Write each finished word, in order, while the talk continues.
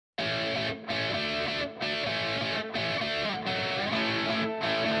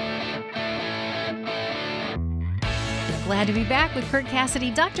Glad to be back with Kirk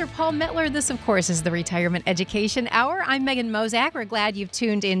Cassidy, Dr. Paul Mettler. This, of course, is the Retirement Education Hour. I'm Megan Mozak. We're glad you've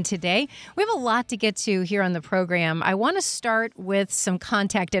tuned in today. We have a lot to get to here on the program. I want to start with some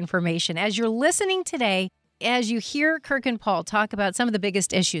contact information. As you're listening today, as you hear Kirk and Paul talk about some of the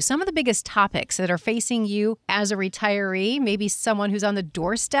biggest issues, some of the biggest topics that are facing you as a retiree, maybe someone who's on the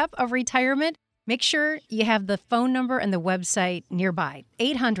doorstep of retirement, make sure you have the phone number and the website nearby,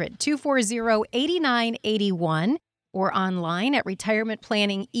 800-240-8981, or online at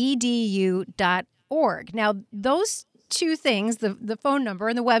retirementplanningedu.org. Now, those two things, the phone number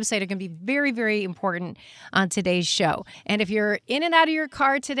and the website, are going to be very, very important on today's show. And if you're in and out of your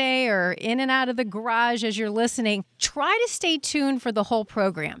car today or in and out of the garage as you're listening, try to stay tuned for the whole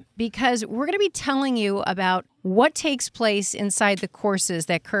program, because we're going to be telling you about what takes place inside the courses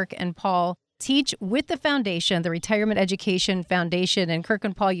that Kirk and Paul teach with the foundation, the Retirement Education Foundation. And Kirk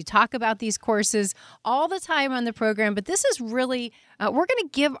and Paul, you talk about these courses all the time on the program, but this is really, we're going to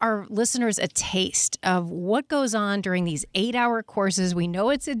give our listeners a taste of what goes on during these 8-hour courses. We know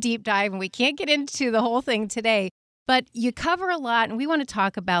it's a deep dive and we can't get into the whole thing today, but you cover a lot and we want to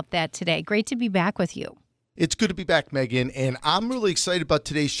talk about that today. Great to be back with you. It's good to be back, Megan, and I'm really excited about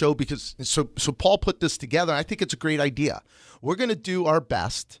today's show because so Paul put this together, and I think it's a great idea. We're going to do our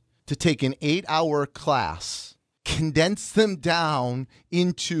best to take an 8-hour class, condense them down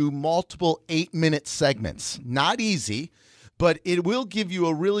into multiple 8-minute segments. Not easy, but it will give you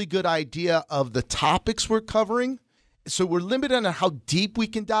a really good idea of the topics we're covering. So we're limited on how deep we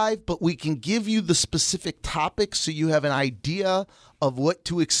can dive, but we can give you the specific topics so you have an idea of what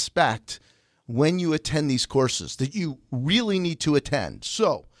to expect when you attend these courses that you really need to attend.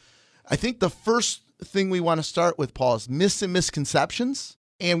 So I think the first thing we want to start with, Paul, is myths and misconceptions.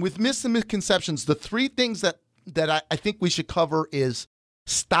 And with myths and misconceptions, the three things that I think we should cover is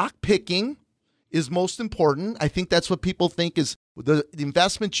stock picking is most important. I think that's what people think is the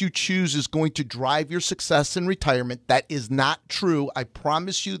investment you choose is going to drive your success in retirement. That is not true. I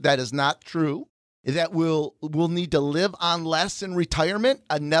promise you that is not true. That we'll need to live on less in retirement.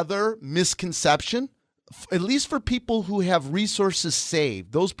 Another misconception, at least for people who have resources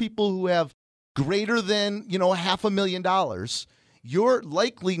saved, those people who have greater than, $500,000, you're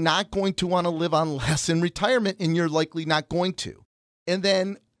likely not going to want to live on less in retirement, and you're likely not going to. And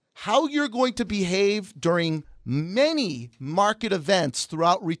then how you're going to behave during many market events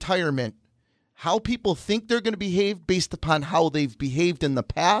throughout retirement, how people think they're going to behave based upon how they've behaved in the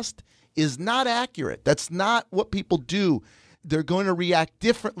past is not accurate. That's not what people do. They're going to react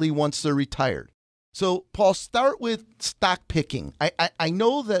differently once they're retired. So, Paul, start with stock picking. I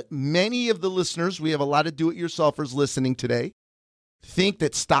know that many of the listeners, we have a lot of do-it-yourselfers listening today, think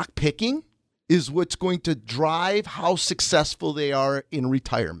that stock picking is what's going to drive how successful they are in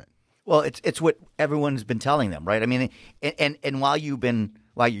retirement. Well, it's what everyone's been telling them, right? I mean, and while you're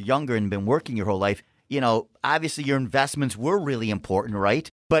younger and been working your whole life, obviously your investments were really important, right?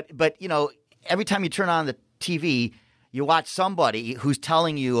 But every time you turn on the TV, you watch somebody who's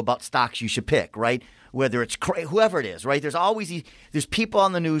telling you about stocks you should pick, right? Whether it's whoever it is, right? There's people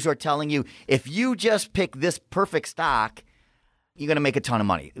on the news who are telling you if you just pick this perfect stock, you're going to make a ton of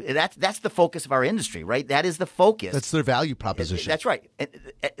money. That's the focus of our industry, right? That is the focus. That's their value proposition. That's right.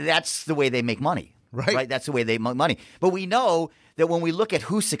 That's the way they make money, right? That's the way they make money. But we know that when we look at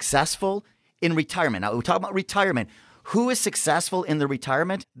who's successful in retirement, now we're talking about retirement, who is successful in the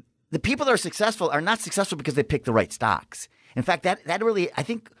retirement? The people that are successful are not successful because they pick the right stocks. In fact, that really, I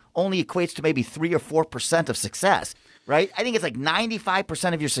think, only equates to maybe 3 or 4% of success, right? I think it's like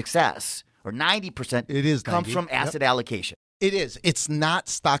 95% of your success, or 90% comes from asset allocation. It is. It's not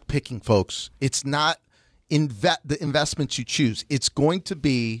stock picking, folks. It's not the investments you choose. It's going to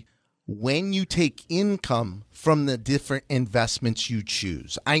be when you take income from the different investments you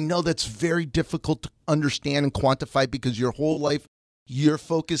choose. I know that's very difficult to understand and quantify because your whole life, your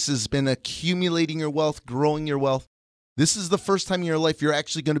focus has been accumulating your wealth, growing your wealth. This is the first time in your life you're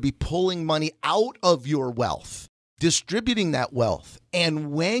actually going to be pulling money out of your wealth, distributing that wealth.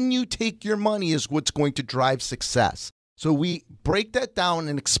 And when you take your money is what's going to drive success. So we break that down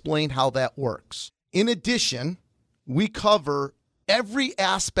and explain how that works. In addition, we cover every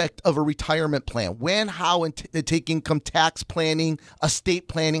aspect of a retirement plan: when, how, and take income tax planning, estate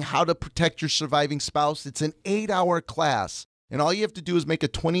planning, how to protect your surviving spouse. It's an 8-hour class. And all you have to do is make a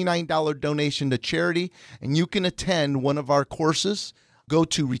 $29 donation to charity, and you can attend one of our courses. Go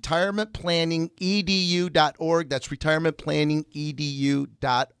to retirementplanningedu.org. That's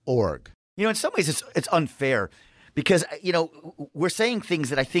retirementplanningedu.org. In some ways, it's unfair. Because, we're saying things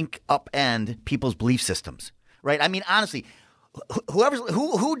that I think upend people's belief systems, right? I mean, honestly,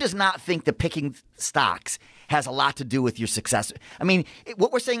 who does not think that picking stocks has a lot to do with your success? I mean,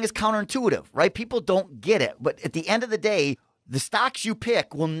 what we're saying is counterintuitive, right? People don't get it. But at the end of the day, the stocks you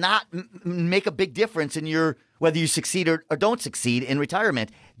pick will not make a big difference in your whether you succeed or don't succeed in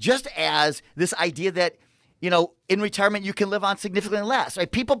retirement. Just as this idea that, in retirement you can live on significantly less,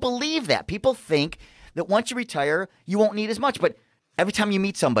 right? People believe that. People think that once you retire, you won't need as much. But every time you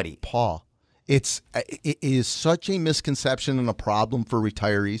meet somebody, Paul, it is such a misconception and a problem for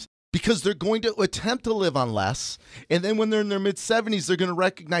retirees because they're going to attempt to live on less. And then when they're in their mid-70s, they're going to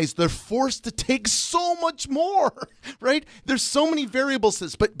recognize they're forced to take so much more, right? There's so many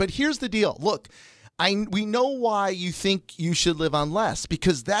variables. But here's the deal. Look, we know why you think you should live on less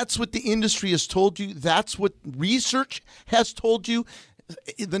because that's what the industry has told you. That's what research has told you.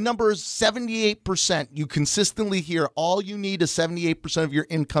 The number is 78%. You consistently hear all you need is 78% of your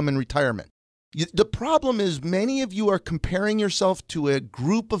income in retirement. The problem is many of you are comparing yourself to a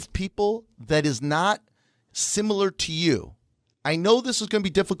group of people that is not similar to you. I know this is going to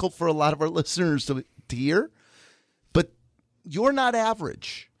be difficult for a lot of our listeners to hear, but you're not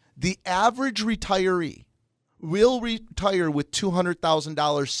average. The average retiree will retire with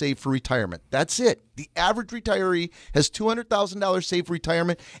 $200,000 saved for retirement. That's it. The average retiree has $200,000 saved for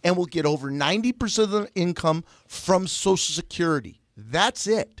retirement and will get over 90% of the income from Social Security. That's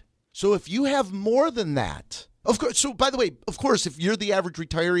it. So if you have more than that, of course, so by the way, of course, if you're the average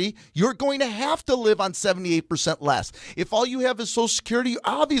retiree, you're going to have to live on 78% less. If all you have is Social Security, you're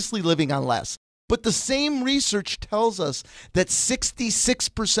obviously living on less. But the same research tells us that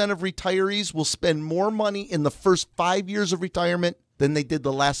 66% of retirees will spend more money in the first 5 years of retirement than they did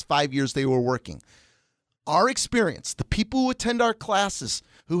the last 5 years they were working. Our experience, the people who attend our classes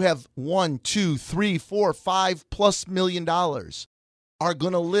who have $1, $2, $3, $4, $5+ million are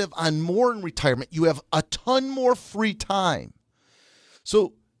going to live on more in retirement. You have a ton more free time.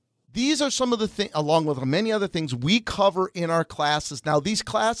 So these are some of the things, along with many other things we cover in our classes. Now, these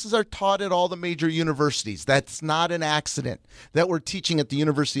classes are taught at all the major universities. That's not an accident that we're teaching at the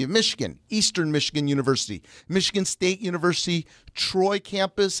University of Michigan, Eastern Michigan University, Michigan State University, Troy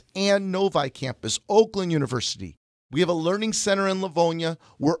campus, and Novi campus, Oakland University. We have a learning center in Livonia.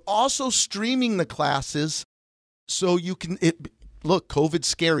 We're also streaming the classes so you can... Look, COVID's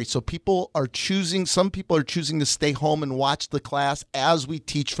scary, so some people are choosing to stay home and watch the class as we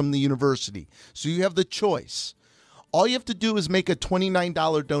teach from the university. So you have the choice. All you have to do is make a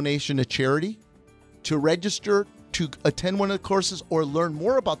 $29 donation to charity. To register to attend one of the courses or learn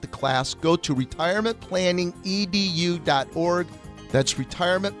more about the class, go to retirementplanningedu.org. That's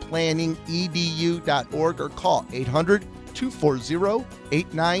retirementplanningedu.org or call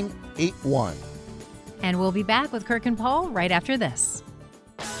 800-240-8981. And we'll be back with Kirk and Paul right after this.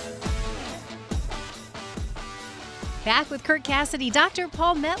 Back with Kirk Cassidy, Dr.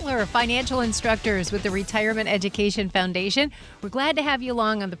 Paul Metler, financial instructors with the Retirement Education Foundation. We're glad to have you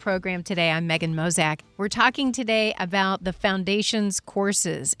along on the program today. I'm Megan Mozak. We're talking today about the Foundation's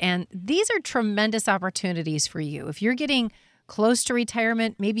courses, and these are tremendous opportunities for you. If you're getting close to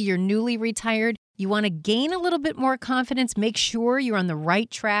retirement, maybe you're newly retired, you want to gain a little bit more confidence, make sure you're on the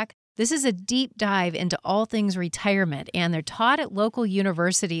right track. This is a deep dive into all things retirement, and they're taught at local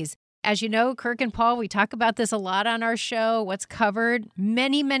universities. As you know, Kirk and Paul, we talk about this a lot on our show, what's covered,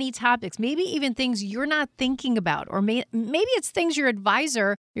 many, many topics, maybe even things you're not thinking about, or maybe it's things your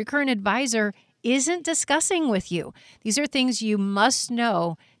current advisor, isn't discussing with you. These are things you must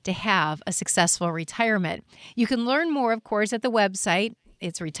know to have a successful retirement. You can learn more, of course, at the website.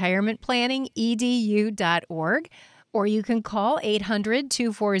 It's retirementplanningedu.org. Or you can call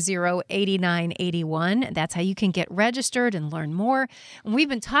 800-240-8981. That's how you can get registered and learn more. And we've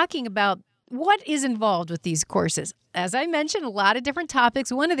been talking about what is involved with these courses. As I mentioned, a lot of different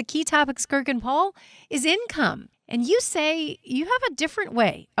topics. One of the key topics, Kirk and Paul, is income. And you say you have a different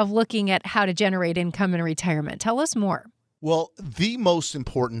way of looking at how to generate income in retirement. Tell us more. Well, the most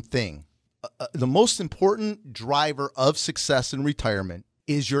important thing, the most important driver of success in retirement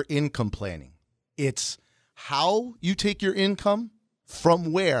is your income planning. It's how you take your income,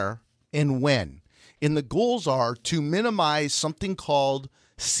 from where, and when. And the goals are to minimize something called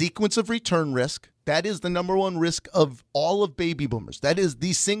sequence of return risk. That is the number one risk of all of baby boomers. That is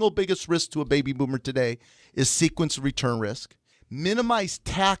the single biggest risk to a baby boomer today is sequence of return risk. Minimize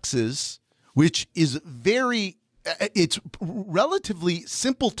taxes, which is it's relatively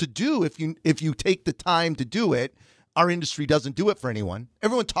simple to do if you take the time to do it. Our industry doesn't do it for anyone.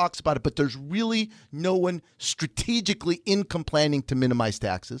 Everyone talks about it, but there's really no one strategically income planning to minimize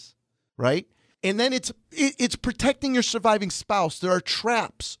taxes, right? And then it's protecting your surviving spouse. There are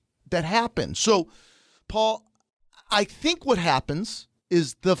traps that happen. So, Paul, I think what happens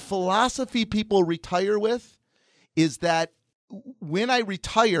is the philosophy people retire with is that when I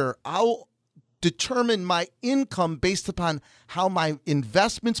retire, I'll determine my income based upon how my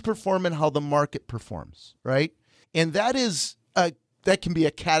investments perform and how the market performs, right? And that can be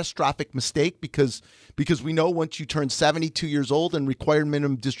a catastrophic mistake because we know once you turn 72 years old and required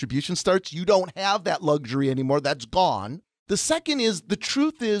minimum distribution starts, you don't have that luxury anymore. That's gone. The second is, the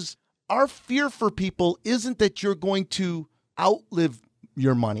truth is, our fear for people isn't that you're going to outlive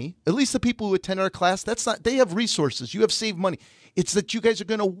your money. At least the people who attend our class, they have resources. You have saved money. It's that you guys are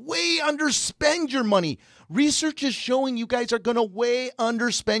going to way underspend your money. Research is showing you guys are going to way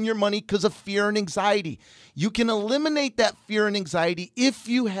underspend your money because of fear and anxiety. You can eliminate that fear and anxiety if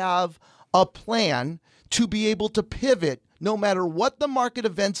you have a plan to be able to pivot no matter what the market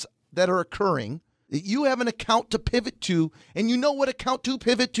events that are occurring. You have an account to pivot to, and you know what account to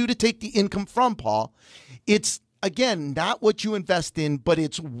pivot to take the income from, Paul. It's, again, not what you invest in, but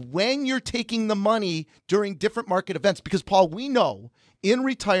it's when you're taking the money during different market events. Because, Paul, we know in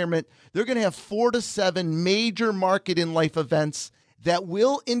retirement, they're going to have 4 to 7 major market in life events that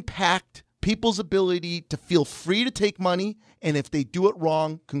will impact people's ability to feel free to take money, and if they do it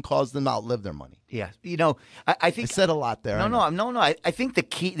wrong, can cause them to outlive their money. Yeah. I think I said a lot there. No. I think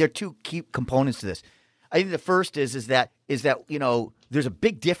there are two key components to this. I think the first is that there's a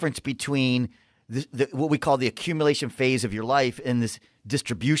big difference between what we call the accumulation phase of your life and this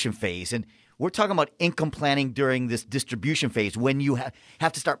distribution phase. And we're talking about income planning during this distribution phase when you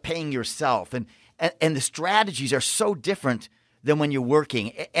have to start paying yourself. And the strategies are so different than when you're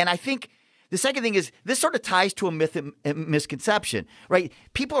working. And I think the second thing is this sort of ties to a myth and misconception, right?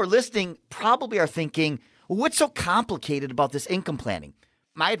 People are listening, probably are thinking, well, what's so complicated about this income planning?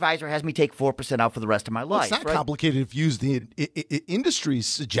 My advisor has me take 4% out for the rest of my life. It's not complicated if you use the industry's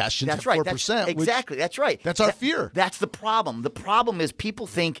suggestions. That's right. 4%. Exactly. That's right. That's our fear. That's the problem. The problem is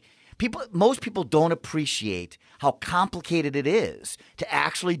most people don't appreciate how complicated it is to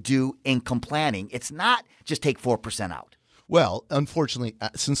actually do income planning. It's not just take 4% out. Well, unfortunately,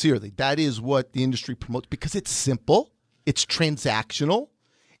 sincerely, that is what the industry promotes because it's simple, it's transactional,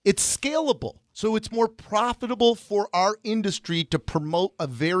 it's scalable. So it's more profitable for our industry to promote a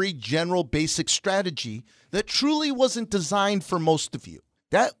very general basic strategy that truly wasn't designed for most of you.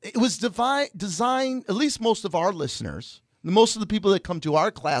 That it was designed, at least most of our listeners, most of the people that come to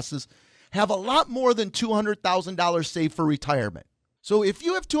our classes have a lot more than $200,000 saved for retirement. So if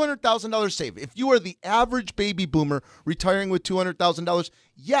you have $200,000 saved, if you are the average baby boomer retiring with $200,000,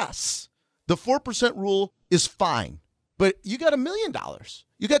 yes, the 4% rule is fine. But you got $1 million.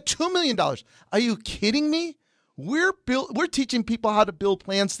 You got $2 million. Are you kidding me? We're teaching people how to build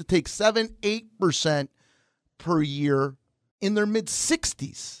plans to take 7-8% per year in their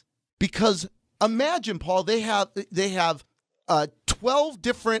mid-60s. Because imagine, Paul, they have 12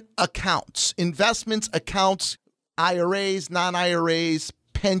 different accounts, investments, accounts, IRAs, non-IRAs,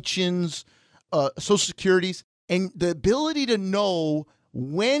 pensions, Social Securities, and the ability to know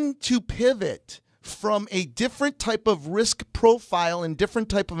when to pivot from a different type of risk profile and different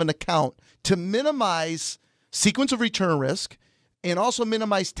type of an account to minimize sequence of return risk and also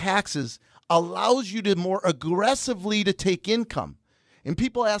minimize taxes allows you to more aggressively to take income. And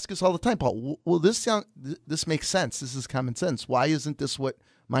people ask us all the time, Paul, well, this makes sense. This is common sense. Why isn't this what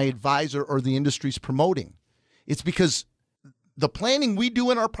my advisor or the industry is promoting? It's because the planning we do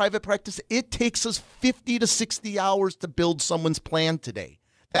in our private practice, it takes us 50 to 60 hours to build someone's plan today.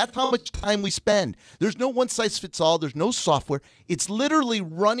 That's how much time we spend. There's no one size fits all. There's no software. It's literally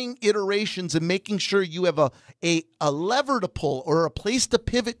running iterations and making sure you have a lever to pull or a place to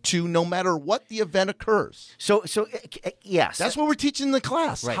pivot to no matter what the event occurs. So yes. That's what we're teaching in the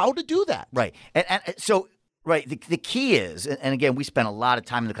class, right. How to do that. Right. And so, right, the key is, and again, we spend a lot of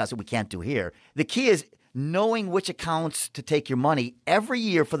time in the class that we can't do here. The key is knowing which accounts to take your money every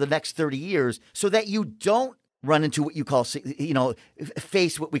year for the next 30 years so that you don't run into what you call,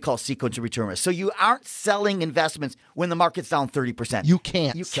 face what we call sequence of return risk. So you aren't selling investments when the market's down 30%. You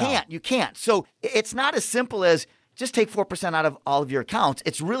can't. You can't. So it's not as simple as just take 4% out of all of your accounts.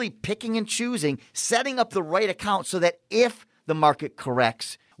 It's really picking and choosing, setting up the right account so that if the market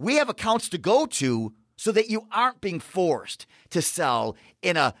corrects, we have accounts to go to so that you aren't being forced to sell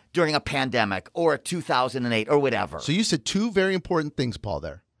during a pandemic or a 2008 or whatever. So you said two very important things, Paul,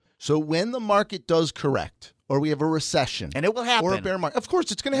 there. So when the market does correct, or we have a recession, and it will happen, or a bear market, of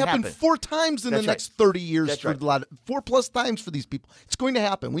course, it's going to happen 4 times in the next 30 years. That's for right. a lot, 4+ times for these people. It's going to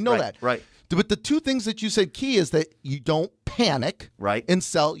happen. We know that. Right. But the two things that you said key is that you don't panic, right, and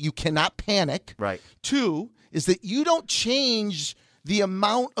sell. You cannot panic. Right. 2 is that you don't change the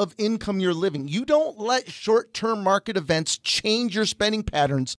amount of income you're living. You don't let short-term market events change your spending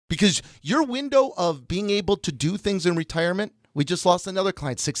patterns, because your window of being able to do things in retirement, we just lost another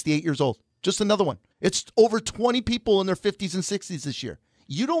client, 68 years old. Just another one. It's over 20 people in their 50s and 60s this year.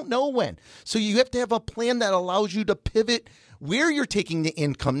 You don't know when. So you have to have a plan that allows you to pivot where you're taking the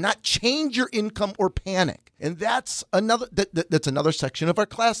income, not change your income or panic. And that's another section of our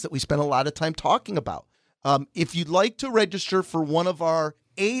class that we spend a lot of time talking about. If you'd like to register for one of our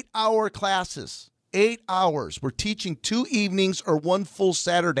 8-hour classes, 8 hours, we're teaching 2 evenings or 1 full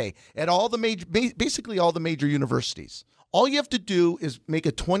Saturday at basically all the major universities. All you have to do is make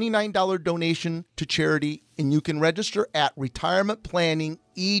a $29 donation to charity, and you can register at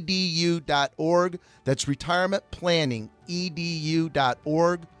retirementplanningedu.org. That's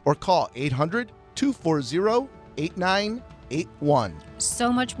retirementplanningedu.org, or call 800-240-8981.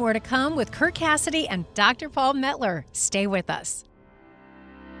 So much more to come with Kirk Cassidy and Dr. Paul Mettler. Stay with us.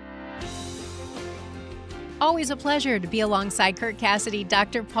 Always a pleasure to be alongside Kirk Cassidy,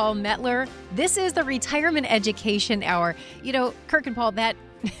 Dr. Paul Mettler. This is the Retirement Education Hour. You know, Kirk and Paul,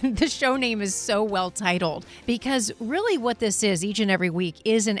 the show name is so well titled, because really what this is each and every week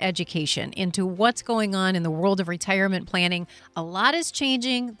is an education into what's going on in the world of retirement planning. A lot is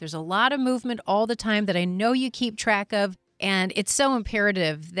changing. There's a lot of movement all the time that I know you keep track of. And it's so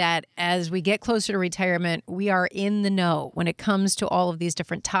imperative that as we get closer to retirement, we are in the know when it comes to all of these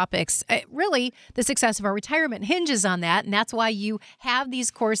different topics. Really, the success of our retirement hinges on that. And that's why you have these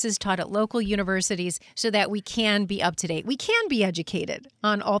courses taught at local universities so that we can be up to date. We can be educated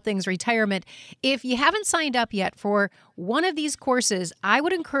on all things retirement. If you haven't signed up yet for one of these courses, I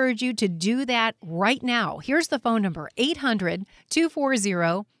would encourage you to do that right now. Here's the phone number,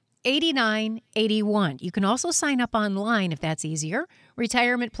 800-240-8981. You can also sign up online if that's easier.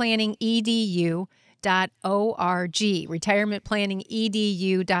 retirementplanningedu.org.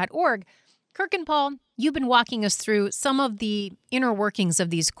 retirementplanningedu.org. Kirk and Paul, you've been walking us through some of the inner workings of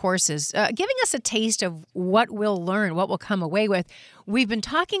these courses, giving us a taste of what we'll learn, what we'll come away with. We've been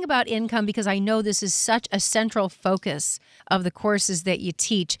talking about income because I know this is such a central focus of the courses that you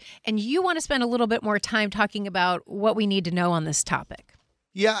teach, and you want to spend a little bit more time talking about what we need to know on this topic.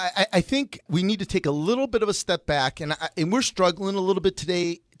 Yeah, I think we need to take a little bit of a step back, and we're struggling a little bit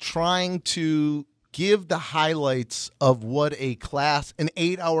today trying to give the highlights of what an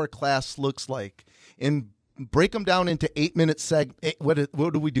 8-hour class looks like, and break them down into 8-minute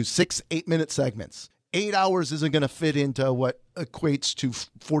what do we do? 6 8-minute segments. 8 hours isn't going to fit into what equates to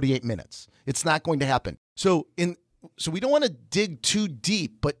 48 minutes. It's not going to happen. So we don't want to dig too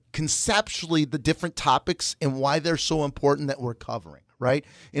deep, but conceptually the different topics and why they're so important that we're covering. Right?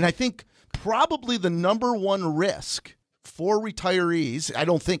 And I think probably the number one risk for retirees, I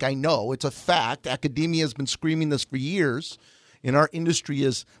know, it's a fact. Academia has been screaming this for years, and our industry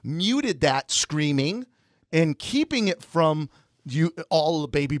has muted that screaming and keeping it from all the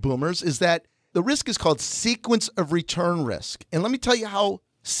baby boomers, is that the risk is called sequence of return risk. And let me tell you how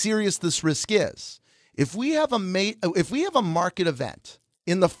serious this risk is. If we have a market event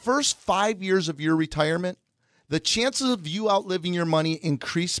in the first 5 years of your retirement, the chances of you outliving your money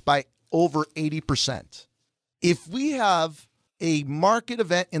increase by over 80%. If we have a market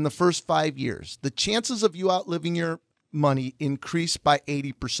event in the first 5 years, the chances of you outliving your money increase by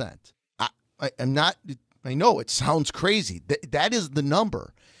 80%. I know it sounds crazy. That is the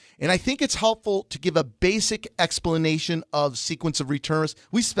number. And I think it's helpful to give a basic explanation of sequence of returns.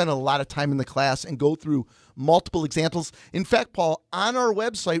 We spend a lot of time in the class and go through multiple examples. In fact, Paul, on our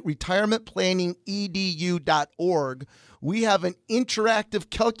website, retirementplanningedu.org, we have an interactive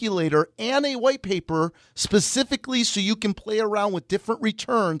calculator and a white paper specifically so you can play around with different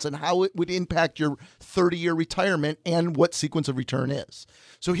returns and how it would impact your 30-year retirement and what sequence of return is.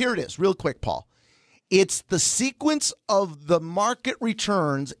 So here it is, real quick, Paul. It's the sequence of the market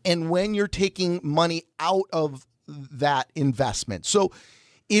returns and when you're taking money out of that investment. So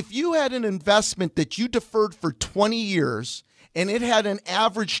if you had an investment that you deferred for 20 years and it had an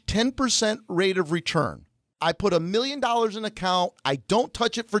average 10% rate of return, I put $1 million in an account, I don't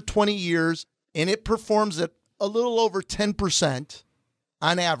touch it for 20 years, and it performs at a little over 10%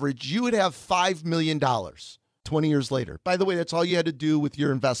 on average, you would have $5 million 20 years later. By the way, that's all you had to do with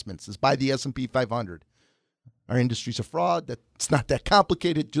your investments is buy the S&P 500. Our industry's a fraud. It's not that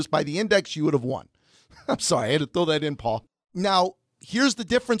complicated. Just buy the index, you would have won. I'm sorry, I had to throw that in, Paul. Now, here's the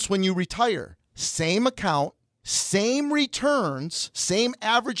difference when you retire. Same account, same returns, same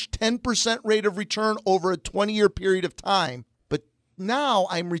average 10% rate of return over a 20-year period of time. But now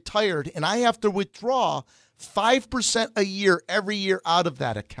I'm retired and I have to withdraw 5% a year every year out of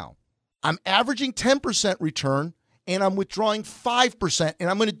that account. I'm averaging 10% return, and I'm withdrawing 5%, and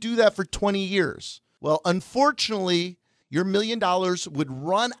I'm going to do that for 20 years. Well, unfortunately, your $1 million would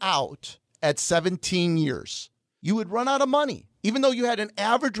run out at 17 years. You would run out of money. Even though you had an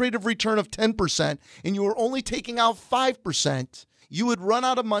average rate of return of 10% and you were only taking out 5%, you would run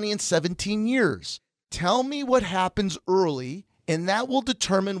out of money in 17 years. Tell me what happens early, and that will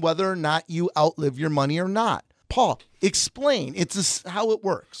determine whether or not you outlive your money or not. Paul, explain. It's how it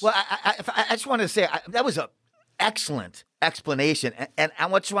works. Well, I just want to say that was an excellent explanation, and I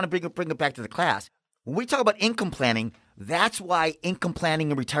just want to bring it back to the class. When we talk about income planning, that's why income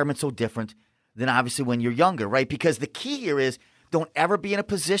planning and retirement is so different than obviously when you're younger, right? Because the key here is don't ever be in a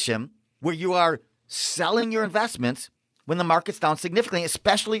position where you are selling your investments when the market's down significantly,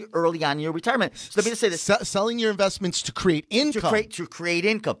 especially early on in your retirement. So let me just say this. Selling your investments to create income. To create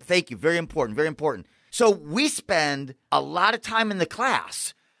income. Thank you. Very important. Very important. So we spend a lot of time in the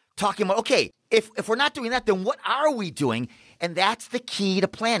class talking about, okay, if we're not doing that, then what are we doing? And that's the key to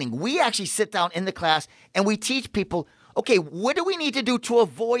planning. We actually sit down in the class and we teach people, okay, what do we need to do to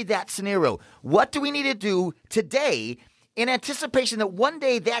avoid that scenario? What do we need to do today in anticipation that one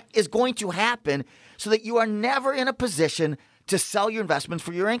day that is going to happen so that you are never in a position to sell your investments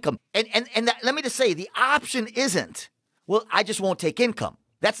for your income? And let me just say, the option isn't, well, I just won't take income.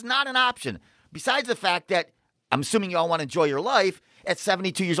 That's not an option. Besides the fact that I'm assuming you all want to enjoy your life, at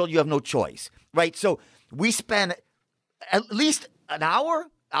 72 years old, you have no choice, right? So we spend at least an hour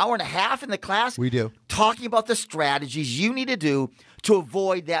and a half in the class. We do. Talking about the strategies you need to do to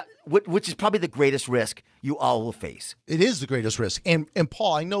avoid that, which is probably the greatest risk you all will face. It is the greatest risk. And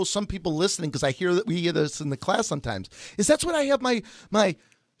Paul, I know some people listening, because we hear this in the class sometimes, is that's what I have my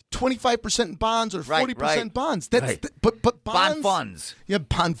 25% in bonds or 40% in bonds. That's right. But bonds, bond funds. Yeah,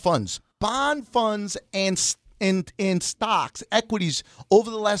 bond funds. Bond funds and stocks, equities over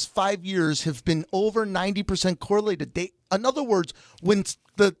the last 5 years have been over 90% correlated. In other words, when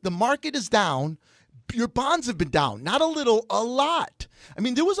the market is down, your bonds have been down. Not a little, a lot. I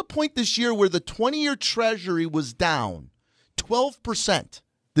mean, there was a point this year where the 20-year Treasury was down 12%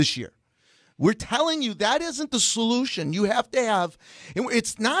 this year. We're telling you that isn't the solution. You have to have,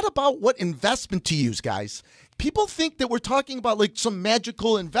 it's not about what investment to use, guys. People think that we're talking about like some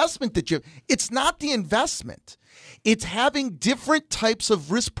magical investment it's not the investment. It's having different types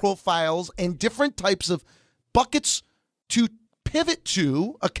of risk profiles and different types of buckets to pivot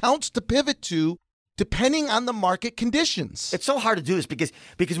to, accounts to pivot to, depending on the market conditions. It's so hard to do this because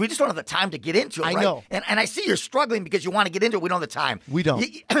we just don't have the time to get into it, right? I know. And I see you're struggling because you want to get into it. We don't have the time. We don't.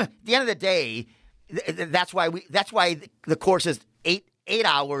 At the end of the day, that's why the course is eight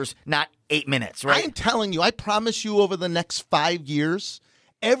hours, not 8 minutes, right? I'm telling you, I promise you over the next 5 years,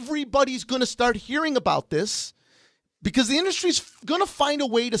 everybody's going to start hearing about this because the industry's going to find a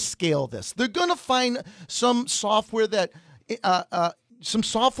way to scale this. They're going to find some software that's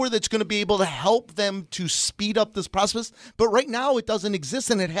going to be able to help them to speed up this process. But right now it doesn't exist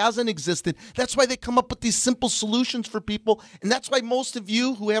and it hasn't existed. That's why they come up with these simple solutions for people. And that's why most of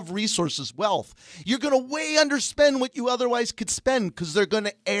you who have resources, wealth, you're going to way underspend what you otherwise could spend because they're going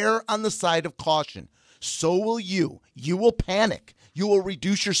to err on the side of caution. So will you. You will panic. You will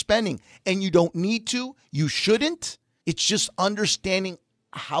reduce your spending. And you don't need to. You shouldn't. It's just understanding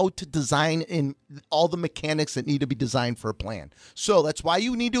how to design in all the mechanics that need to be designed for a plan. So that's why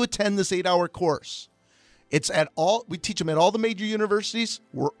you need to attend this 8-hour course. We teach them at all the major universities.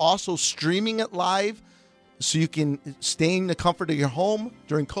 We're also streaming it live so you can stay in the comfort of your home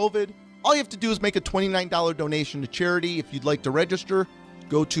during COVID. All you have to do is make a $29 donation to charity. If you'd like to register,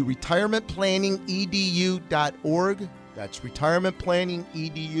 go to retirementplanningedu.org. That's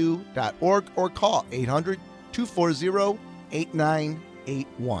retirementplanningedu.org or call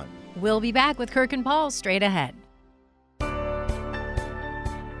 800-240-8981. We'll be back with Kirk and Paul straight ahead.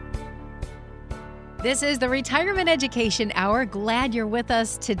 This is the Retirement Education Hour. Glad you're with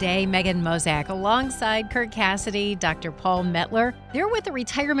us today. Megan Mozak alongside Kirk Cassidy, Dr. Paul Mettler. They're with the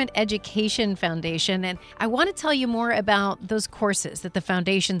Retirement Education Foundation, and I want to tell you more about those courses that the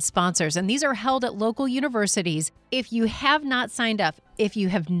foundation sponsors, and these are held at local universities. If you have not signed up, if you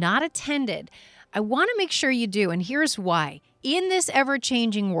have not attended, I want to make sure you do, and here's why. In this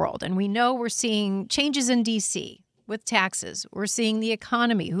ever-changing world, and we know we're seeing changes in D.C. with taxes, we're seeing the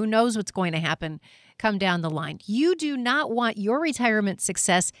economy, who knows what's going to happen come down the line. You do not want your retirement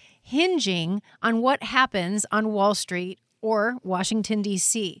success hinging on what happens on Wall Street or Washington,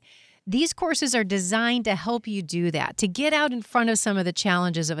 D.C. These courses are designed to help you do that, to get out in front of some of the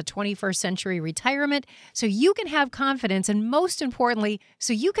challenges of a 21st century retirement so you can have confidence and, most importantly,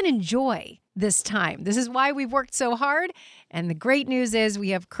 so you can enjoy this time. This is why we've worked so hard. And the great news is we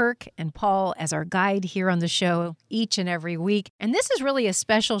have Kirk and Paul as our guide here on the show each and every week. And this is really a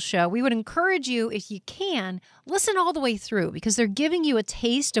special show. We would encourage you, if you can, listen all the way through because they're giving you a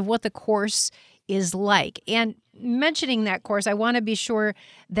taste of what the course is like. And mentioning that course, I want to be sure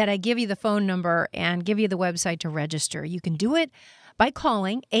that I give you the phone number and give you the website to register. You can do it by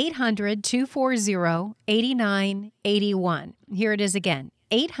calling 800-240-8981. Here it is again,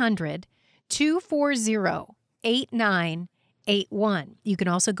 800-240-8981. You can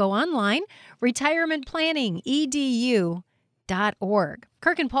also go online, retirementplanningedu.org.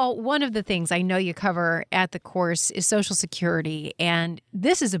 Kirk and Paul, one of the things I know you cover at the course is Social Security, and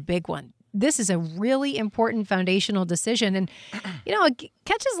this is a big one. This is a really important foundational decision. And, it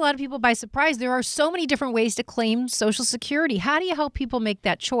catches a lot of people by surprise. There are so many different ways to claim Social Security. How do you help people make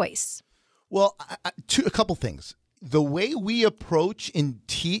that choice? Well, a couple things. The way we approach and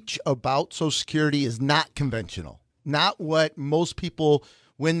teach about Social Security is not conventional, not what most people,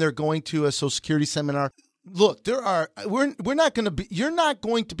 when they're going to a Social Security seminar. Look, you're not going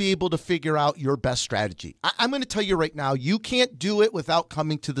to be able to figure out your best strategy. I'm going to tell you right now, you can't do it without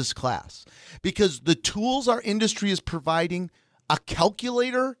coming to this class because the tools our industry is providing, a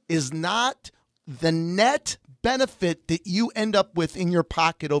calculator is not the net benefit that you end up with in your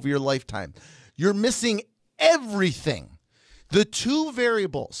pocket over your lifetime. You're missing everything. The two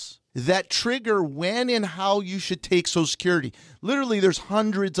variables that trigger when and how you should take Social Security. Literally, there's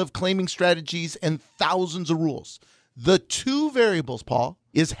hundreds of claiming strategies and thousands of rules. The two variables, Paul,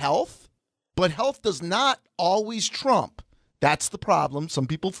 is health, but health does not always trump. That's the problem. Some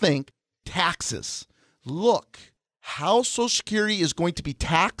people think taxes. Look, how Social Security is going to be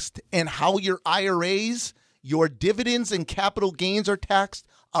taxed and how your IRAs, your dividends and capital gains are taxed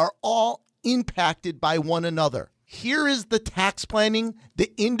are all impacted by one another. Here is the tax planning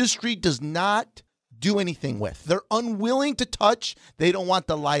the industry does not do anything with. They're unwilling to touch. They don't want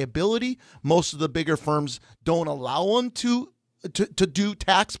the liability. Most of the bigger firms don't allow them to do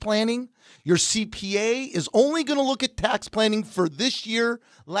tax planning. Your CPA is only going to look at tax planning for this year,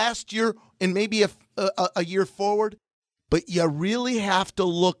 last year, and maybe a year forward. But you really have to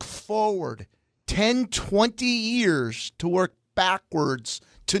look forward 10, 20 years to work backwards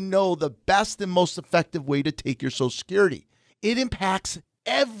to know the best and most effective way to take your Social Security. It impacts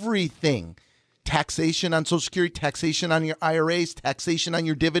everything. Taxation on Social Security, taxation on your IRAs, taxation on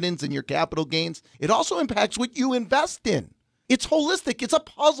your dividends and your capital gains. It also impacts what you invest in. It's holistic. It's a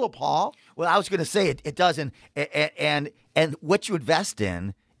puzzle, Paul. Well, I was going to say it does, and what you invest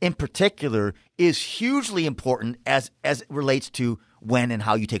in particular is hugely important as it relates to when and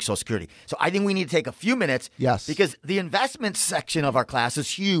how you take Social Security. So I think we need to take a few minutes. Yes. Because the investment section of our class is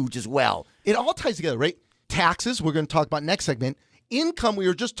huge as well. It all ties together, right? Taxes, we're going to talk about next segment. Income, we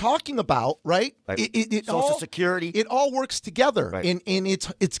were just talking about, right? Social Security. It all works together. Right. And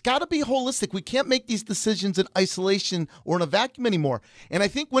it's got to be holistic. We can't make these decisions in isolation or in a vacuum anymore. And I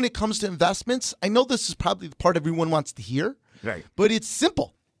think when it comes to investments, I know this is probably the part everyone wants to hear. Right. But it's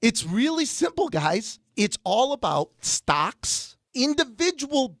simple. It's really simple, guys. It's all about stocks,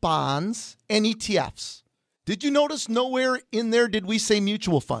 individual bonds, and ETFs. Did you notice nowhere in there did we say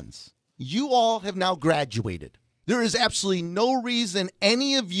mutual funds? You all have now graduated. There is absolutely no reason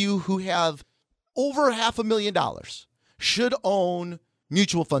any of you who have over $500,000 should own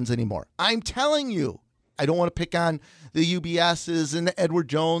mutual funds anymore. I'm telling you, I don't want to pick on the UBSs and the Edward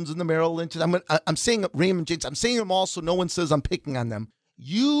Jones and the Merrill Lynch's. I'm saying Raymond James. I'm saying them all so no one says I'm picking on them.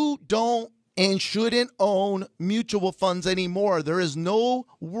 You don't and shouldn't own mutual funds anymore. There is no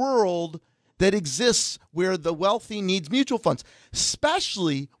world that exists where the wealthy needs mutual funds,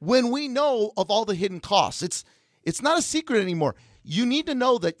 especially when we know of all the hidden costs. It's not a secret anymore. You need to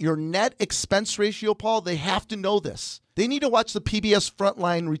know that your net expense ratio, Paul, they have to know this. They need to watch the PBS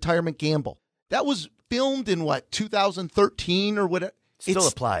Frontline Retirement Gamble. That was filmed in 2013 or whatever. Still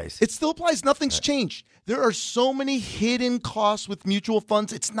applies. It still applies. Nothing's changed. There are so many hidden costs with mutual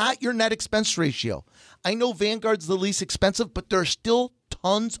funds. It's not your net expense ratio. I know Vanguard's the least expensive, but there are still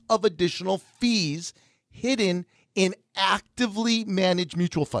tons of additional fees hidden in actively managed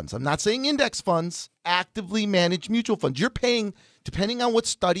mutual funds. I'm not saying index funds, actively managed mutual funds. You're paying, depending on what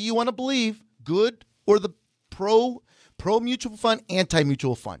study you want to believe, good or the pro mutual fund,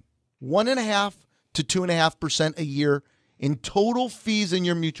 anti-mutual fund, 1.5% to 2.5% a year in total fees in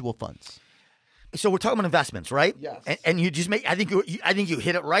your mutual funds. So we're talking about investments, right? Yes. And you just I think you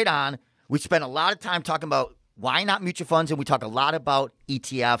hit it right on. We spent a lot of time talking about why not mutual funds, and we talk a lot about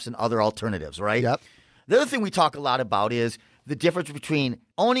ETFs and other alternatives, right? Yep. The other thing we talk a lot about is the difference between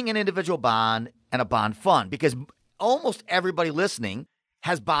owning an individual bond and a bond fund, because almost everybody listening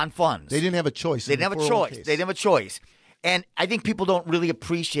has bond funds. They didn't have a choice. They didn't have a choice. They didn't have a choice. And I think people don't really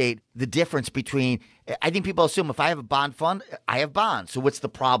appreciate the difference between, I think people assume if I have a bond fund, I have bonds. So what's the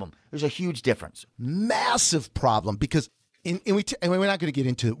problem? There's a huge difference. Massive problem because, and we're not going to get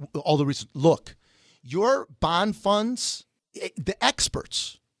into all the reasons. Look, your bond funds, the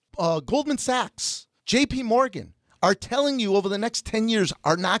experts, Goldman Sachs, JP Morgan, are telling you over the next 10 years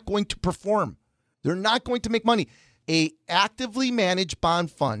are not going to perform. They're not going to make money. A actively managed bond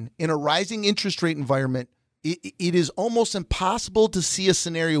fund in a rising interest rate environment, it is almost impossible to see a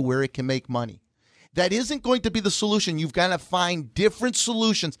scenario where it can make money. That isn't going to be the solution. You've got to find different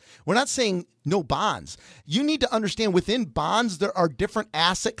solutions. We're not saying no bonds. You need to understand within bonds, there are different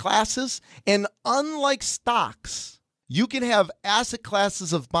asset classes. And unlike stocks, you can have asset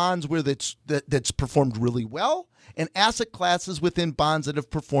classes of bonds where that's performed really well and asset classes within bonds that have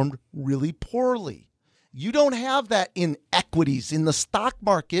performed really poorly. You don't have that in equities. In the stock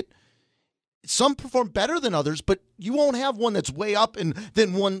market, some perform better than others, but you won't have one that's way up and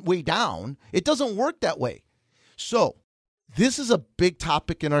then one way down. It doesn't work that way. So this is a big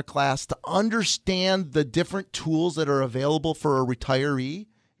topic in our class to understand the different tools that are available for a retiree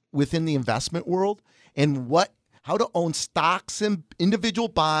within the investment world and how to own stocks and individual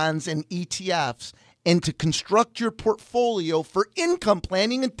bonds and ETFs and to construct your portfolio for income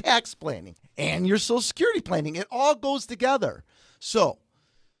planning and tax planning and your Social Security planning. It all goes together. So,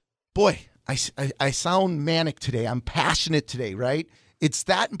 boy, I sound manic today. I'm passionate today, right? It's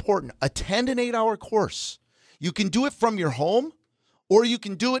that important. Attend an 8-hour course. You can do it from your home or you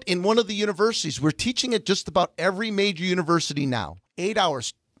can do it in one of the universities. We're teaching at just about every major university now. 8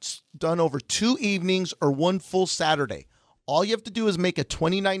 hours done over 2 evenings or 1 full Saturday. All you have to do is make a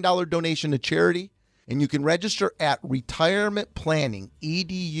 $29 donation to charity, and you can register at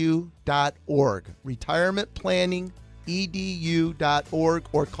retirementplanningedu.org. Retirementplanningedu.org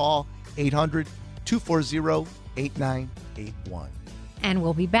or call 800-240-8981. And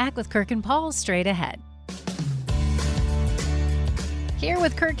we'll be back with Kirk and Paul straight ahead. Here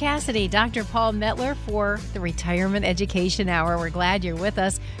with Kirk Cassidy, Dr. Paul Mettler for the Retirement Education Hour. We're glad you're with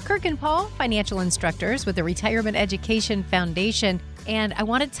us. Kirk and Paul, financial instructors with the Retirement Education Foundation. And I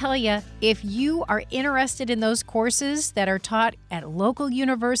want to tell you, if you are interested in those courses that are taught at local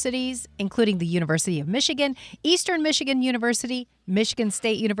universities, including the University of Michigan, Eastern Michigan University, Michigan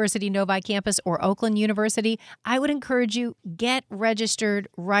State University Novi Campus, or Oakland University, I would encourage you, get registered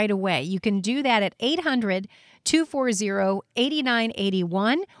right away. You can do that at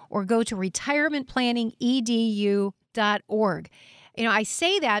 800-240-8981 or go to retirementplanningedu.org. You know, I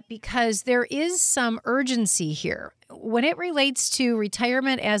say that because there is some urgency here. When it relates to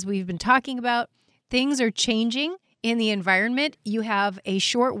retirement, as we've been talking about, things are changing in the environment. You have a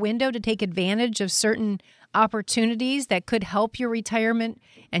short window to take advantage of certain opportunities that could help your retirement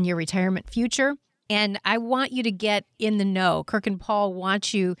and your retirement future. And I want you to get in the know. Kirk and Paul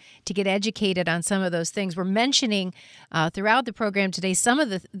want you to get educated on some of those things. We're mentioning throughout the program today some of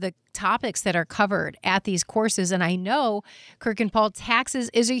the topics that are covered at these courses. And I know, Kirk and Paul, taxes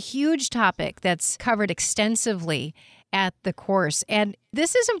is a huge topic that's covered extensively at the course. And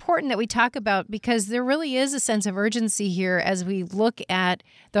this is important that we talk about because there really is a sense of urgency here as we look at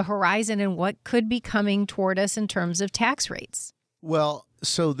the horizon and what could be coming toward us in terms of tax rates. Well,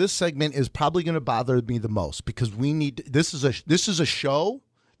 so this segment is probably going to bother me the most because this is a show.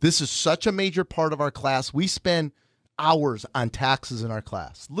 This is such a major part of our class. We spend hours on taxes in our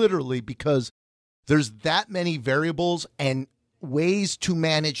class, literally, because there's that many variables and ways to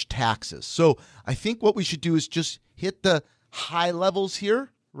manage taxes. So I think what we should do is just hit the high levels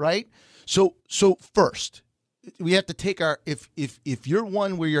here, right? So first, we have to take if you're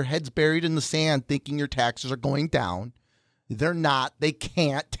one where your head's buried in the sand thinking your taxes are going down, they're not. They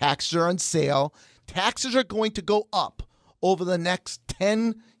can't. Taxes are on sale. Taxes are going to go up over the next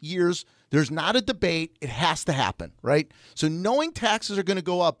 10 years. There's not a debate. It has to happen, right? So knowing taxes are going to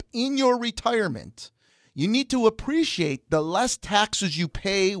go up in your retirement, you need to appreciate the less taxes you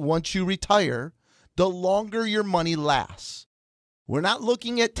pay once you retire, the longer your money lasts. We're not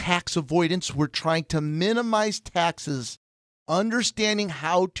looking at tax avoidance. We're trying to minimize taxes, understanding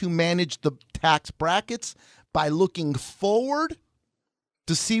how to manage the tax brackets by looking forward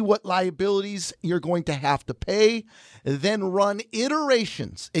to see what liabilities you're going to have to pay, then run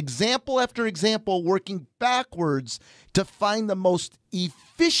iterations, example after example, working backwards to find the most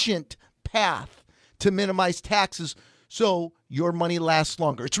efficient path to minimize taxes so your money lasts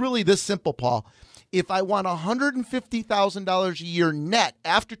longer. It's really this simple, Paul. If I want $150,000 a year net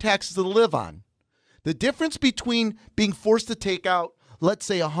after taxes to live on, the difference between being forced to take out, let's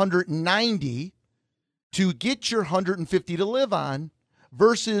say, $190 to get your $150 to live on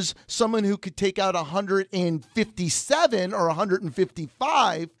versus someone who could take out 157 or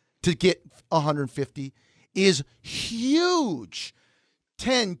 155 to get 150 is huge.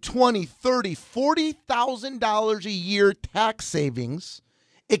 $10, $20, $30, $40,000 a year tax savings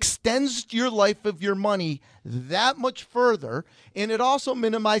extends your life of your money that much further, and it also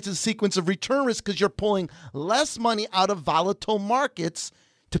minimizes sequence of return risk because you're pulling less money out of volatile markets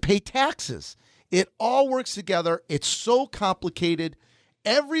to pay taxes. It all works together. It's so complicated.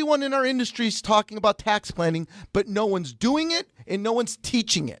 Everyone in our industry is talking about tax planning, but no one's doing it and no one's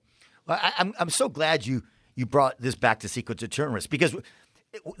teaching it. Well, I'm so glad you brought this back to sequence of return risk, because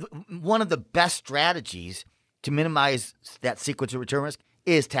one of the best strategies to minimize that sequence of return risk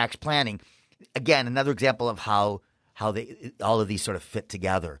is tax planning. Again, another example of how they all of these sort of fit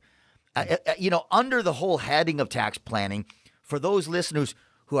together. Under the whole heading of tax planning, for those listeners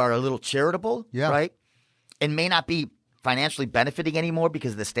who are a little charitable, right, and may not be financially benefiting anymore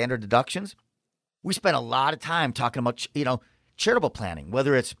because of the standard deductions, we spend a lot of time talking about charitable planning,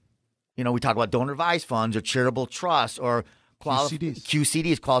 whether it's we talk about donor advised funds or charitable trusts or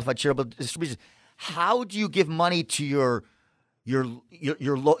QCDs, qualified charitable distributions. How do you give money to your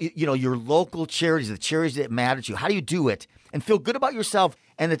local charities, the charities that matter to you? How do you do it and feel good about yourself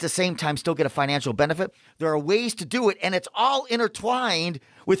and at the same time still get a financial benefit? There are ways to do it, and it's all intertwined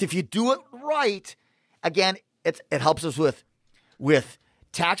with, if you do it right, again, it helps us with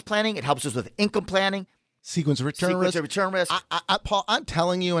tax planning. It helps us with income planning. Sequence of return risk. Paul, I'm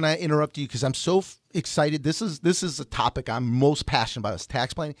telling you, and I interrupt you because I'm so excited. This is a topic I'm most passionate about, is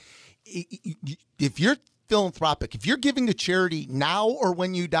tax planning. If you're philanthropic, if you're giving to charity now or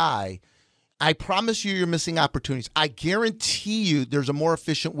when you die, I promise you're missing opportunities. I guarantee you there's a more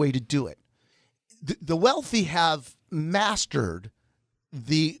efficient way to do it. The wealthy have mastered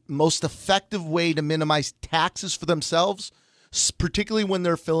the most effective way to minimize taxes for themselves, particularly when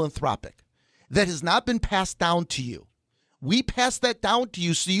they're philanthropic. That has not been passed down to you. We pass that down to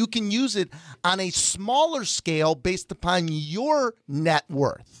you so you can use it on a smaller scale based upon your net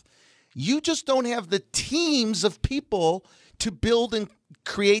worth. You just don't have the teams of people to build and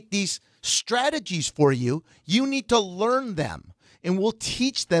create these strategies for you. You need to learn them, and we'll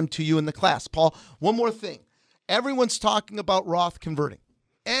teach them to you in the class. Paul, one more thing. Everyone's talking about Roth converting.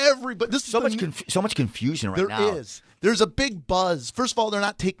 Everybody, this is so much confusion right now. There is. There's a big buzz. First of all, they're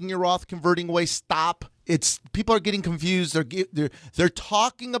not taking your Roth converting away. Stop. People are getting confused. They're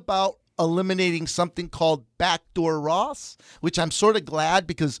talking about eliminating something called backdoor Roths, which I'm sort of glad,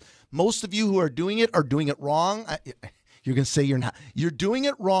 because most of you who are doing it wrong. You're going to say you're not. You're doing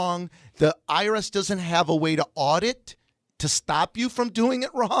it wrong. The IRS doesn't have a way to audit to stop you from doing it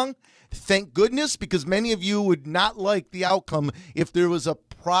wrong. Thank goodness, because many of you would not like the outcome if there was a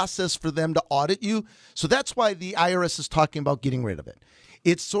process for them to audit you. So that's why the IRS is talking about getting rid of it.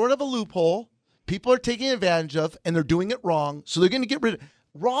 It's sort of a loophole people are taking advantage of, and they're doing it wrong. So they're going to get rid of it.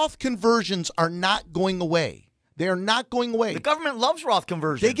 Roth conversions are not going away. They are not going away. The government loves Roth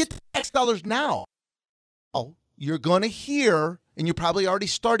conversions. They get tax dollars now. Oh, you're going to hear, and you probably already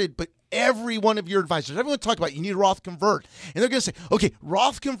started, but every one of your advisors, everyone talk about you need a Roth convert. And they're going to say, okay,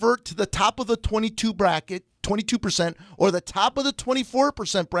 Roth convert to the top of the 22% or the top of the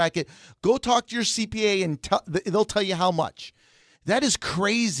 24% bracket. Go talk to your CPA and they'll tell you how much. That is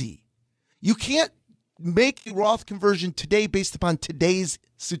crazy. You can't make a Roth conversion today based upon today's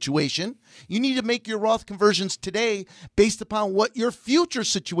situation. You need to make your Roth conversions today based upon what your future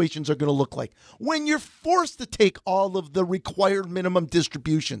situations are going to look like. When you're forced to take all of the required minimum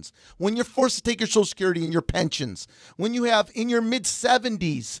distributions, when you're forced to take your Social Security and your pensions, when you have in your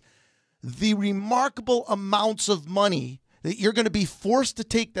mid-70s the remarkable amounts of money that you're going to be forced to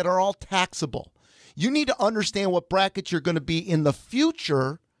take that are all taxable. You need to understand what bracket you're going to be in the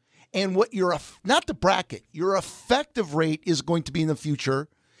future, and what your effective rate is going to be in the future,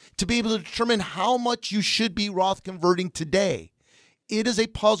 to be able to determine how much you should be Roth converting today. It is a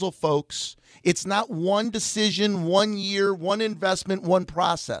puzzle, folks. It's not one decision, 1 year, one investment, one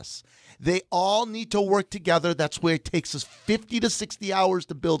process. They all need to work together. That's where it takes us 50 to 60 hours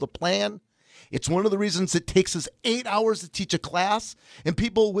to build a plan. It's one of the reasons it takes us 8 hours to teach a class, and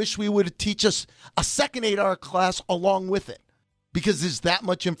people wish we would teach us a second 8-hour class along with it, because there's that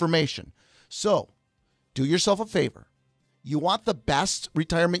much information. So do yourself a favor. You want the best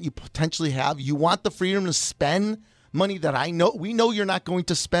retirement you potentially have. You want the freedom to spend money that we know you're not going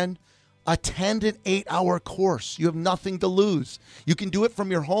to spend. Attend an 8-hour course. You have nothing to lose. You can do it from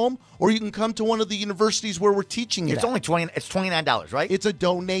your home, or you can come to one of the universities where we're teaching it. It's only It's $29, right? It's a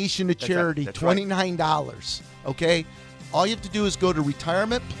donation to charity. That's right. $29. Okay? All you have to do is go to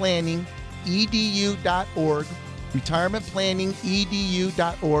retirementplanningedu.org.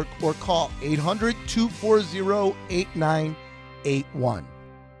 retirementplanningedu.org, or call 800-240-8981.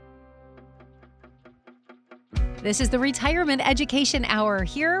 This is the Retirement Education Hour,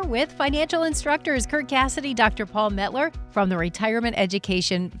 here with financial instructors Kirk Cassidy, Dr. Paul Mettler from the Retirement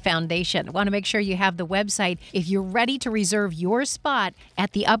Education Foundation. I want to make sure you have the website if you're ready to reserve your spot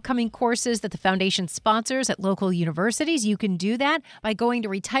at the upcoming courses that the foundation sponsors at local universities. You can do that by going to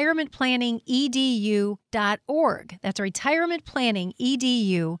retirementplanningedu.org. That's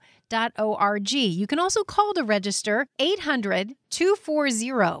retirementplanningedu.org. You can also call to register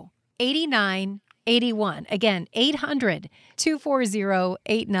 800-240-8981. Again,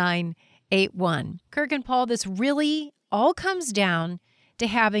 800-240-8981. Kirk and Paul, this really all comes down to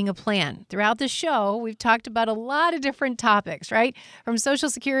having a plan. Throughout the show, we've talked about a lot of different topics, right? From Social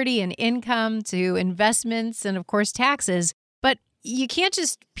Security and income to investments and, of course, taxes. But you can't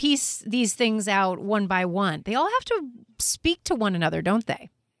just piece these things out one by one. They all have to speak to one another, don't they?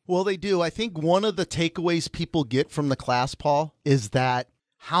 Well, they do. I think one of the takeaways people get from the class, Paul, is that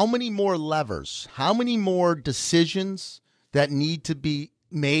how many more levers, how many more decisions that need to be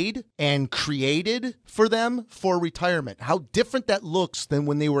made and created for them for retirement. How different that looks than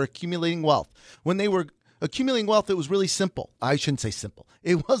when they were accumulating wealth. When they were accumulating wealth, it was really simple. I shouldn't say simple.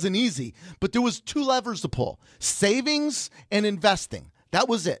 It wasn't easy, but there was two levers to pull: savings and investing. That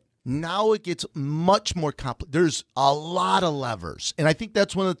was it. Now it gets much more complicated. There's a lot of levers. And I think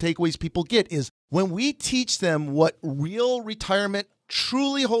that's one of the takeaways people get is when we teach them what real retirement,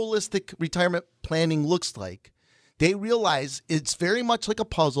 truly holistic retirement planning looks like, they realize it's very much like a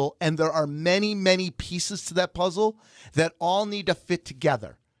puzzle, and there are many, many pieces to that puzzle that all need to fit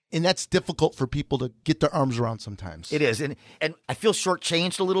together. And that's difficult for people to get their arms around sometimes. It is. And I feel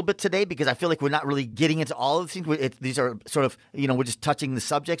shortchanged a little bit today because I feel like we're not really getting into all of the things. These are sort of, we're just touching the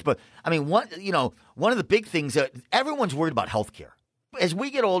subjects. But I mean, one of the big things that everyone's worried about healthcare. As we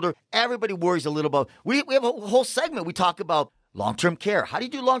get older, everybody worries a little about, we have a whole segment. We talk about long-term care. How do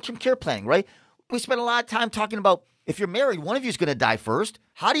you do long-term care planning, right? We spend a lot of time talking about if you're married, one of you is going to die first.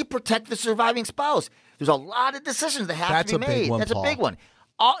 How do you protect the surviving spouse? There's a lot of decisions that have to be made. That's a big one.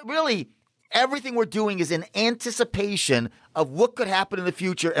 Really, everything we're doing is in anticipation of what could happen in the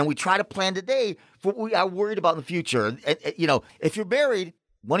future, and we try to plan today for what we are worried about in the future. If you're married,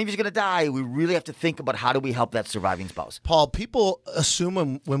 one of you is going to die. We really have to think about how do we help that surviving spouse. Paul, people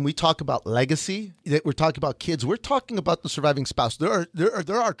assume when we talk about legacy that we're talking about kids. We're talking about the surviving spouse. There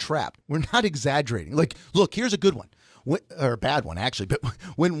are trapped. We're not exaggerating. Like, look, here's a good one. Or a bad one, actually. But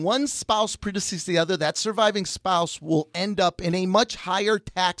when one spouse predeceases the other, that surviving spouse will end up in a much higher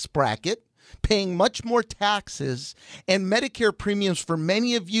tax bracket, paying much more taxes, and Medicare premiums for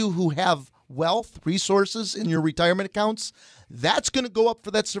many of you who have wealth, resources in your retirement accounts, that's going to go up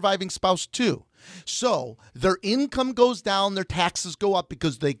for that surviving spouse too. So their income goes down, their taxes go up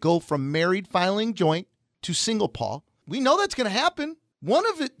because they go from married filing joint to single, Paul. We know that's going to happen. One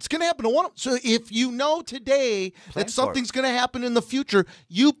of it's going to happen to one of them. So if you know today that something's going to happen in the future,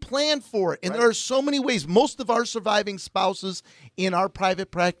 you plan for it. And there are so many ways. Most of our surviving spouses in our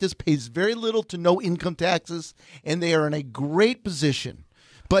private practice pays very little to no income taxes, and they are in a great position.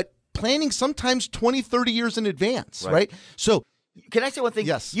 But planning sometimes 20, 30 years in advance, right? So can I say one thing?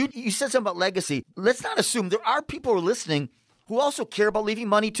 Yes. You said something about legacy. Let's not assume there are people who are listening who also care about leaving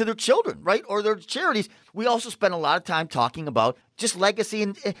money to their children, right? Or their charities. We also spend a lot of time talking about just legacy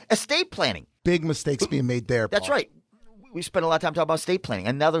and estate planning. Big mistakes being made there, Paul. That's right. We spend a lot of time talking about estate planning,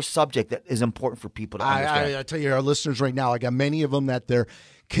 another subject that is important for people to understand. I tell you, our listeners right now, I got many of them that they're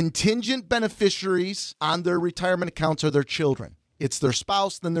contingent beneficiaries on their retirement accounts are their children. It's their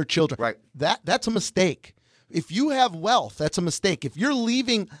spouse, then their children. Right. That's a mistake. If you have wealth, that's a mistake. If you're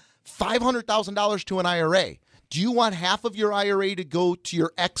leaving $500,000 to an IRA, do you want half of your IRA to go to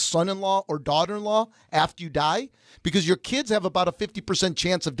your ex-son-in-law or daughter-in-law after you die? Because your kids have about a 50%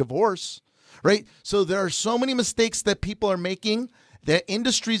 chance of divorce, right? So there are so many mistakes that people are making that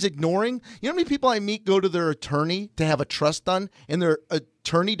industry's ignoring. You know how many people I meet go to their attorney to have a trust done, and their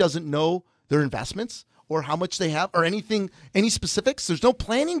attorney doesn't know their investments or how much they have or anything, any specifics? There's no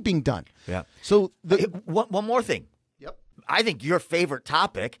planning being done. Yeah. So one more thing. Yep. I think your favorite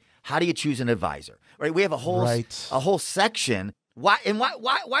topic, how do you choose an advisor? Right? We have a whole section. Why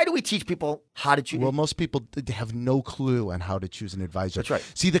do we teach people how to choose? Well, most people have no clue on how to choose an advisor. That's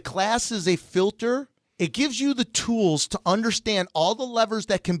right. See, the class is a filter. It gives you the tools to understand all the levers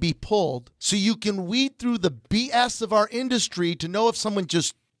that can be pulled so you can weed through the BS of our industry to know if someone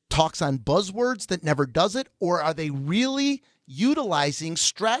just talks on buzzwords that never does it, or are they really utilizing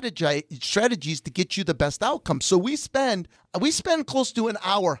strategies to get you the best outcome. So we spend close to an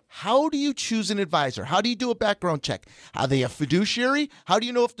hour. How do you choose an advisor? How do you do a background check? Are they a fiduciary? How do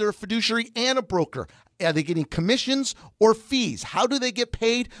you know if they're a fiduciary and a broker? Are they getting commissions or fees? How do they get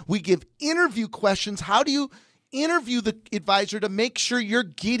paid? We give interview questions. How do you interview the advisor to make sure you're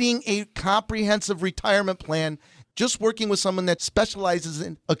getting a comprehensive retirement plan, just working with someone that specializes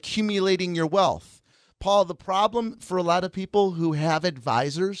in accumulating your wealth? Paul, the problem for a lot of people who have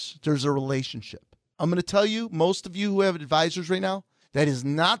advisors, there's a relationship. I'm going to tell you, most of you who have advisors right now, that is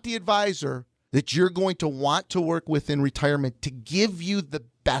not the advisor that you're going to want to work with in retirement to give you the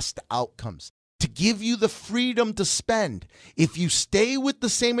best outcomes, to give you the freedom to spend. If you stay with the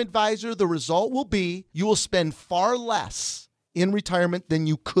same advisor, the result will be you will spend far less in retirement than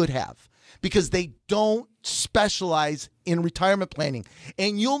you could have, because they don't specialize in retirement planning.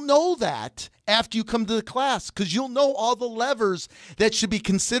 And you'll know that after you come to the class, because you'll know all the levers that should be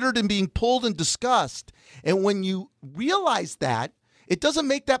considered and being pulled and discussed. And when you realize that, it doesn't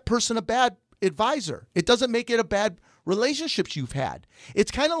make that person a bad advisor. It doesn't make it a bad relationships you've had. It's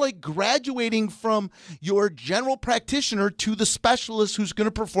kind of like graduating from your general practitioner to the specialist who's going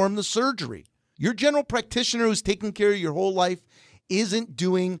to perform the surgery. Your general practitioner who's taking care of your whole life isn't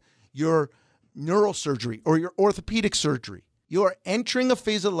doing your neurosurgery or your orthopedic surgery. You are entering a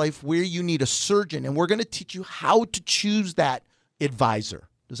phase of life where you need a surgeon, and we're going to teach you how to choose that advisor.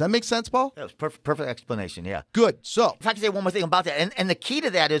 Does that make sense, Paul? That was perfect explanation, yeah. Good. So, if I can say one more thing about that, and the key to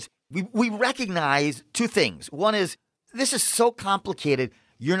that is we recognize two things. One is, this is so complicated,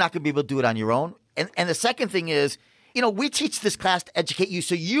 you're not going to be able to do it on your own. And the second thing is, we teach this class to educate you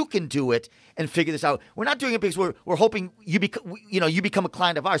so you can do it and figure this out. We're not doing it because we're hoping you become a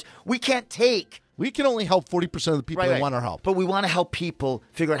client of ours. We can only help 40% of the people that want our help. But we want to help people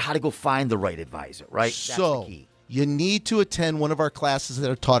figure out how to go find the right advisor, right? So, that's the key. You need to attend one of our classes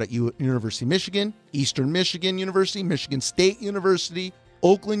that are taught at University of Michigan, Eastern Michigan University, Michigan State University,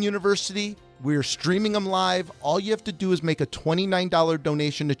 Oakland University. We're streaming them live. All you have to do is make a $29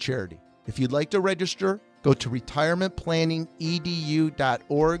 donation to charity. If you'd like to register, go to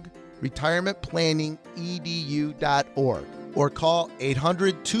retirementplanningedu.org, retirementplanningedu.org, or call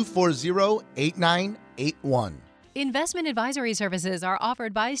 800-240-8981. Investment advisory services are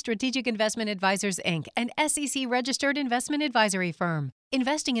offered by Strategic Investment Advisors, Inc., an SEC-registered investment advisory firm.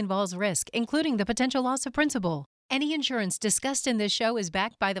 Investing involves risk, including the potential loss of principal. Any insurance discussed in this show is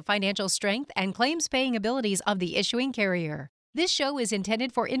backed by the financial strength and claims-paying abilities of the issuing carrier. This show is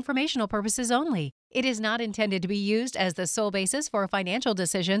intended for informational purposes only. It is not intended to be used as the sole basis for financial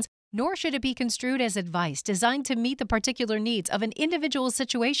decisions, nor should it be construed as advice designed to meet the particular needs of an individual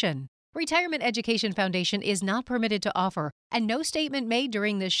situation. Retirement Education Foundation is not permitted to offer, and no statement made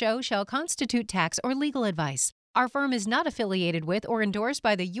during this show shall constitute tax or legal advice. Our firm is not affiliated with or endorsed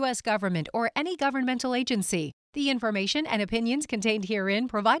by the U.S. government or any governmental agency. The information and opinions contained herein,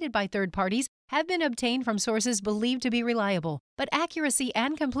 provided by third parties, have been obtained from sources believed to be reliable, but accuracy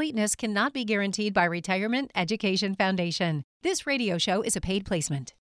and completeness cannot be guaranteed by Retirement Education Foundation. This radio show is a paid placement.